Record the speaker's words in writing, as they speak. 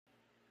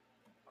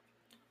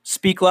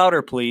Speak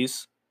louder,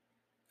 please.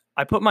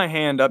 I put my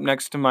hand up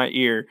next to my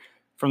ear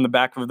from the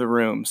back of the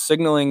room,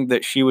 signaling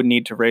that she would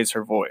need to raise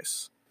her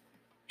voice.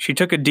 She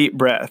took a deep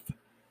breath.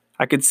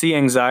 I could see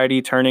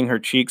anxiety turning her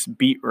cheeks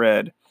beet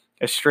red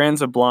as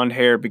strands of blonde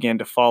hair began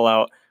to fall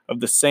out of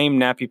the same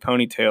nappy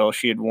ponytail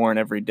she had worn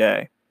every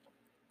day.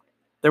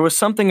 There was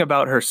something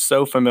about her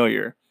so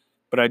familiar,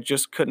 but I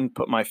just couldn't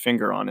put my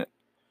finger on it.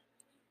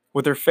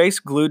 With her face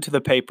glued to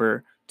the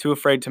paper, too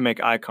afraid to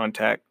make eye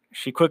contact,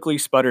 she quickly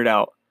sputtered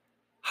out,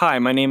 "Hi,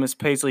 my name is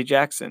Paisley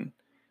Jackson,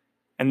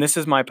 and this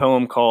is my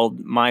poem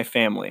called My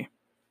Family."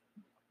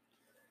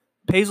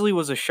 Paisley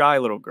was a shy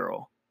little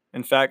girl.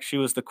 In fact, she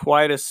was the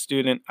quietest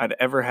student I'd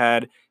ever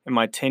had in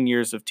my 10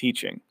 years of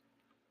teaching,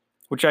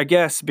 which I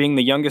guess, being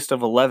the youngest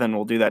of 11,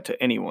 will do that to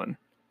anyone.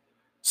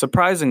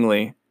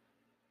 Surprisingly,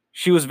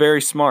 she was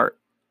very smart,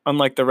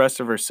 unlike the rest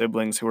of her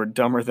siblings who were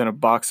dumber than a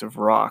box of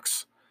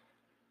rocks.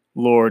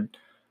 Lord,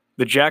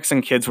 the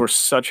Jackson kids were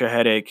such a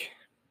headache.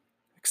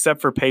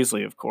 Except for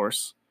Paisley, of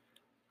course.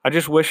 I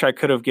just wish I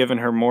could have given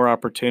her more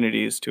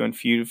opportunities to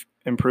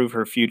improve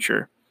her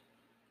future.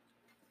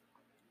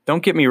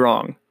 Don't get me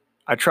wrong,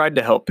 I tried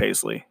to help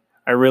Paisley.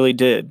 I really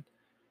did.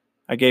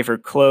 I gave her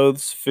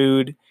clothes,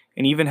 food,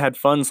 and even had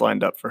funds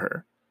lined up for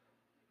her.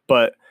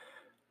 But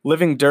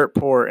living dirt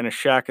poor in a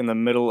shack in the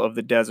middle of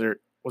the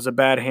desert was a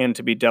bad hand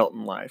to be dealt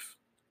in life.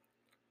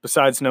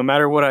 Besides, no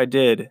matter what I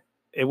did,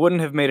 it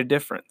wouldn't have made a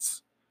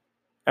difference.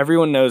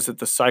 Everyone knows that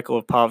the cycle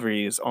of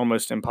poverty is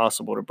almost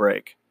impossible to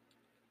break.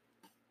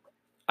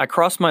 I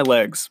crossed my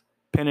legs,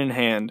 pen in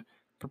hand,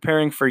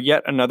 preparing for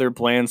yet another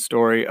bland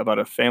story about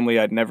a family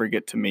I'd never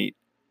get to meet.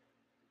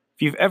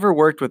 If you've ever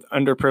worked with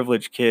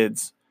underprivileged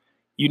kids,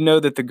 you know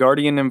that the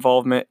guardian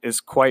involvement is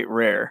quite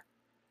rare.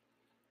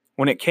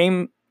 When it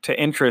came to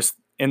interest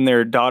in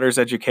their daughter's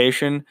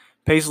education,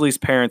 Paisley's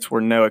parents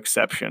were no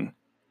exception.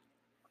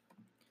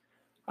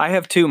 I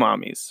have two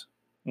mommies.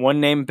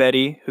 One named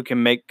Betty, who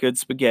can make good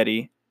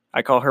spaghetti.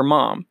 I call her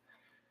Mom.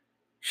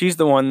 She's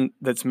the one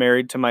that's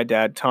married to my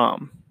dad,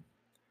 Tom.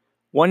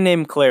 One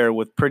named Claire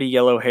with pretty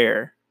yellow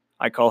hair.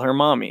 I call her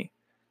Mommy.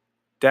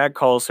 Dad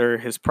calls her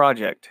his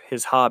project,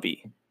 his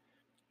hobby.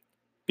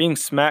 Being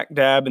smack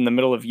dab in the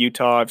middle of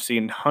Utah, I've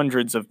seen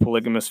hundreds of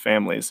polygamous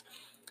families,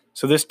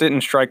 so this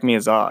didn't strike me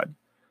as odd.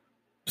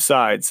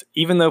 Besides,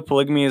 even though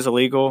polygamy is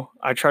illegal,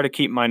 I try to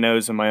keep my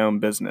nose in my own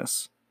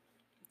business.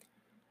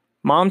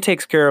 Mom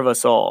takes care of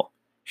us all.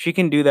 She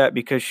can do that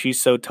because she's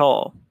so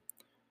tall.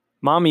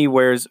 Mommy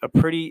wears a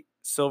pretty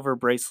silver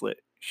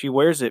bracelet. She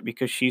wears it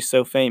because she's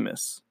so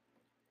famous.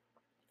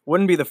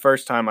 Wouldn't be the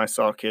first time I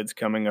saw kids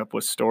coming up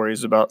with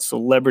stories about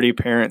celebrity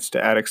parents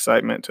to add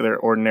excitement to their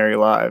ordinary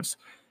lives.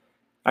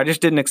 I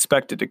just didn't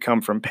expect it to come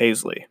from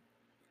Paisley.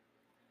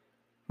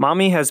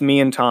 Mommy has me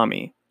and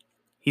Tommy.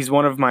 He's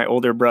one of my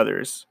older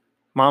brothers.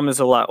 Mom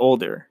is a lot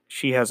older.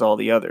 She has all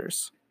the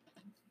others.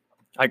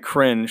 I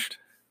cringed.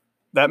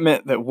 That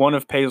meant that one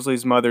of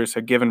Paisley's mothers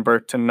had given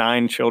birth to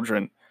 9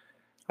 children.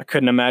 I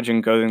couldn't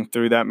imagine going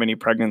through that many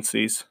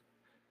pregnancies.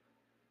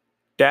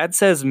 Dad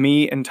says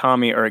me and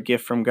Tommy are a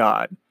gift from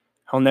God.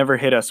 He'll never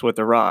hit us with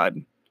a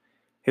rod.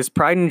 His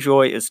pride and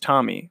joy is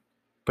Tommy,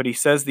 but he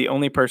says the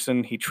only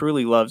person he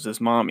truly loves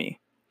is Mommy.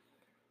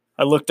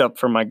 I looked up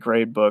from my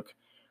grade book,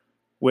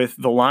 with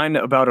the line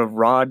about a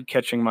rod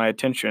catching my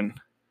attention.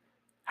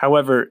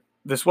 However,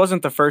 this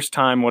wasn't the first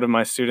time one of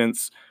my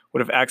students would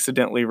have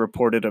accidentally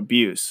reported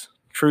abuse.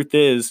 Truth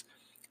is,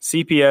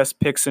 CPS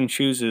picks and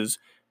chooses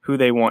who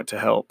they want to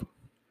help.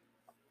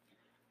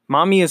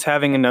 Mommy is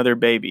having another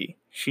baby.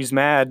 She's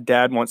mad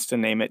Dad wants to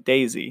name it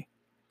Daisy.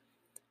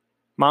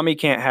 Mommy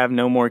can't have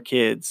no more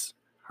kids.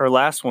 Her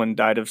last one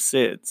died of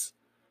SIDS.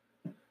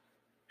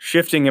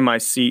 Shifting in my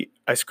seat,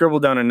 I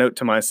scribbled down a note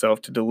to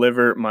myself to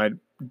deliver my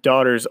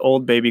daughter's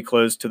old baby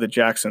clothes to the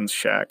Jacksons'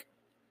 shack.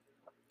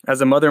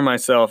 As a mother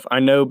myself, I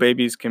know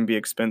babies can be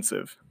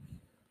expensive.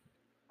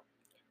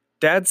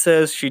 Dad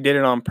says she did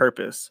it on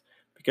purpose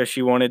because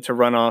she wanted to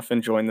run off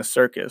and join the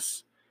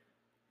circus.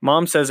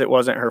 Mom says it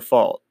wasn't her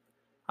fault.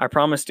 I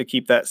promised to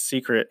keep that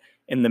secret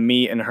in the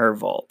me and her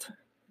vault.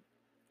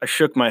 I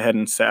shook my head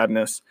in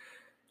sadness.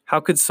 How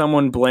could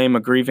someone blame a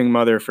grieving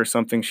mother for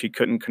something she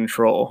couldn't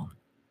control?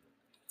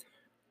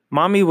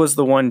 Mommy was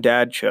the one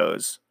Dad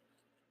chose.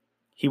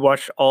 He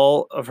watched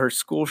all of her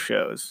school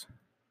shows.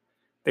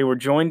 They were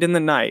joined in the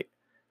night.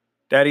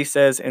 Daddy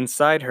says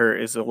inside her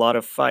is a lot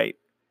of fight.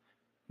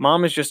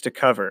 Mom is just a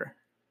cover.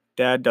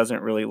 Dad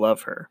doesn't really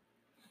love her.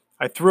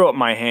 I threw up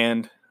my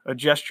hand, a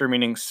gesture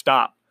meaning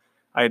stop,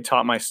 I had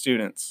taught my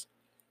students.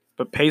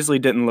 But Paisley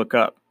didn't look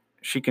up.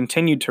 She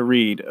continued to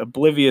read,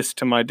 oblivious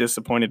to my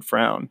disappointed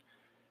frown.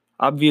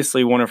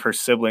 Obviously, one of her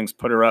siblings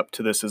put her up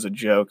to this as a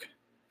joke.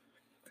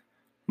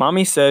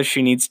 Mommy says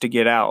she needs to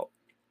get out.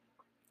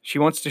 She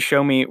wants to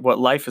show me what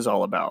life is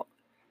all about.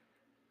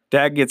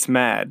 Dad gets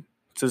mad.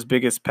 It's his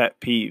biggest pet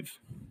peeve.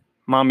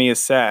 Mommy is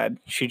sad.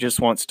 She just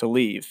wants to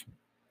leave.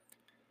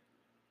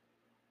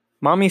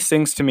 Mommy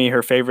sings to me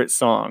her favorite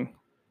song.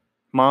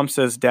 Mom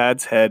says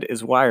Dad's head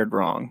is wired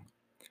wrong.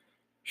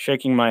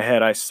 Shaking my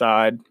head, I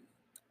sighed.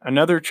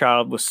 Another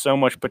child with so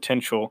much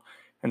potential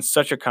and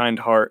such a kind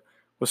heart,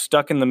 was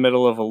stuck in the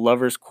middle of a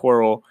lover's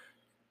quarrel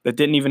that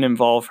didn't even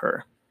involve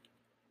her.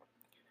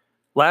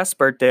 Last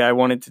birthday, I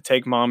wanted to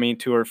take Mommy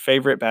to her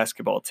favorite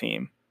basketball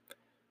team.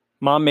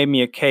 Mom made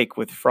me a cake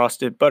with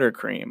frosted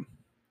buttercream.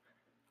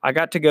 I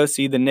got to go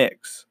see the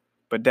Knicks,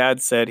 but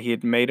Dad said he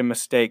had made a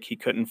mistake he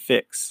couldn't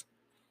fix.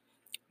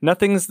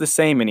 Nothing's the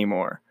same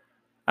anymore.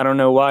 I don't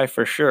know why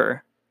for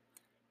sure.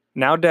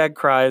 Now Dad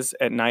cries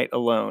at night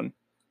alone.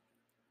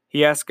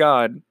 He asks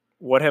God,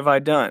 "What have I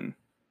done?"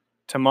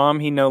 To Mom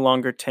he no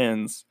longer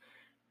tends.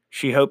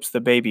 She hopes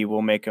the baby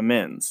will make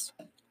amends.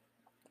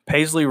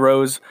 Paisley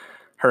rose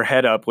her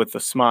head up with a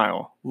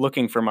smile,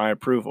 looking for my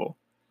approval.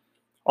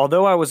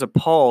 Although I was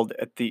appalled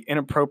at the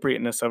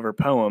inappropriateness of her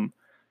poem,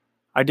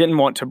 I didn't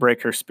want to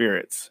break her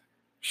spirits.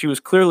 She was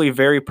clearly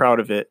very proud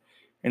of it,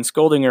 and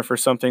scolding her for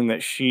something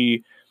that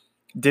she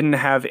didn't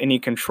have any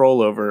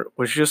control over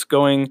was just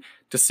going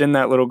to send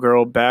that little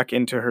girl back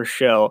into her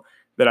shell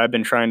that I've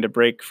been trying to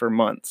break for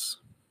months.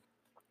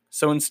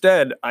 So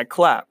instead, I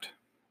clapped,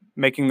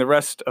 making the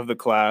rest of the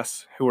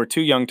class, who were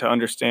too young to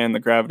understand the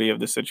gravity of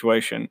the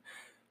situation,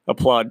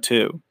 applaud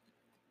too.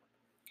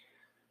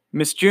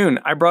 "Miss June,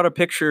 I brought a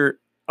picture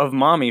of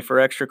Mommy for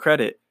extra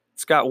credit.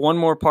 It's got one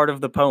more part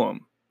of the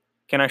poem.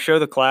 Can I show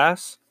the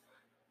class?"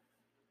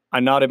 I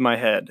nodded my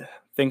head,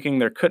 thinking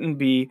there couldn't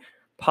be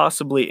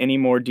possibly any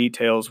more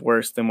details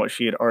worse than what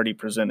she had already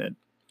presented.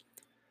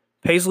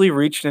 Paisley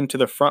reached into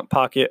the front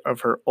pocket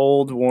of her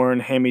old, worn,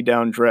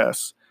 hand-me-down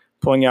dress,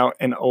 pulling out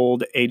an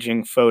old,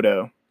 aging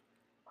photo.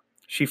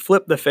 She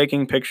flipped the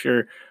faking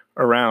picture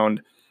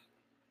around,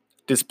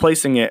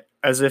 displacing it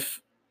as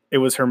if it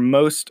was her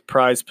most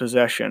prized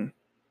possession.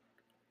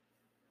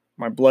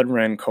 My blood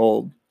ran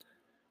cold.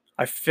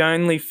 I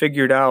finally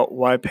figured out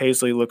why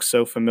Paisley looked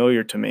so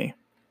familiar to me.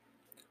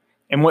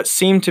 In what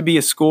seemed to be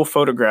a school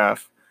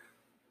photograph,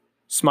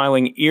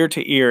 smiling ear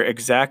to ear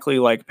exactly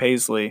like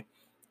Paisley,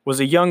 was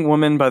a young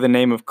woman by the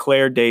name of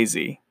Claire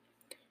Daisy.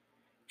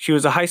 She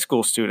was a high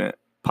school student,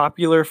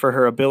 popular for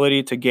her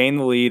ability to gain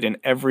the lead in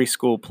every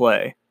school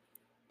play,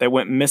 that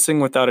went missing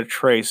without a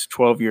trace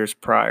 12 years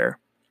prior.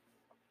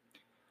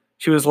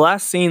 She was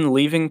last seen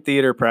leaving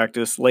theater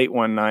practice late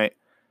one night,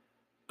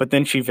 but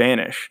then she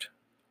vanished.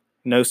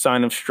 No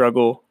sign of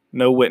struggle,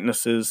 no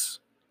witnesses,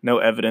 no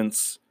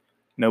evidence,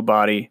 no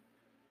body,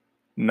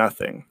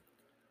 nothing.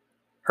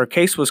 Her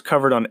case was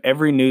covered on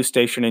every news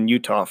station in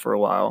Utah for a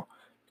while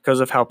because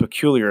of how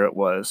peculiar it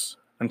was,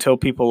 until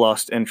people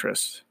lost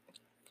interest.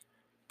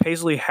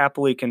 Paisley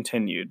happily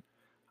continued.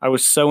 I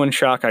was so in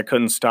shock I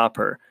couldn't stop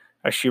her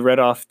as she read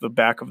off the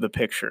back of the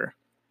picture.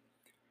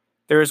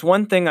 "There is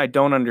one thing I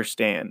don't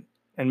understand,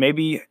 and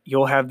maybe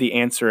you'll have the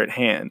answer at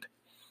hand.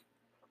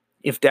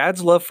 If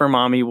Dad's love for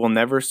Mommy will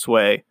never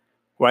sway,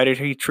 why did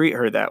he treat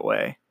her that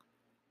way?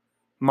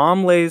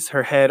 Mom lays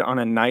her head on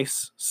a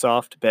nice,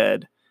 soft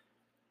bed,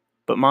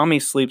 but Mommy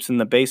sleeps in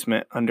the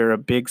basement under a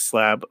big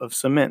slab of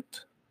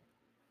cement."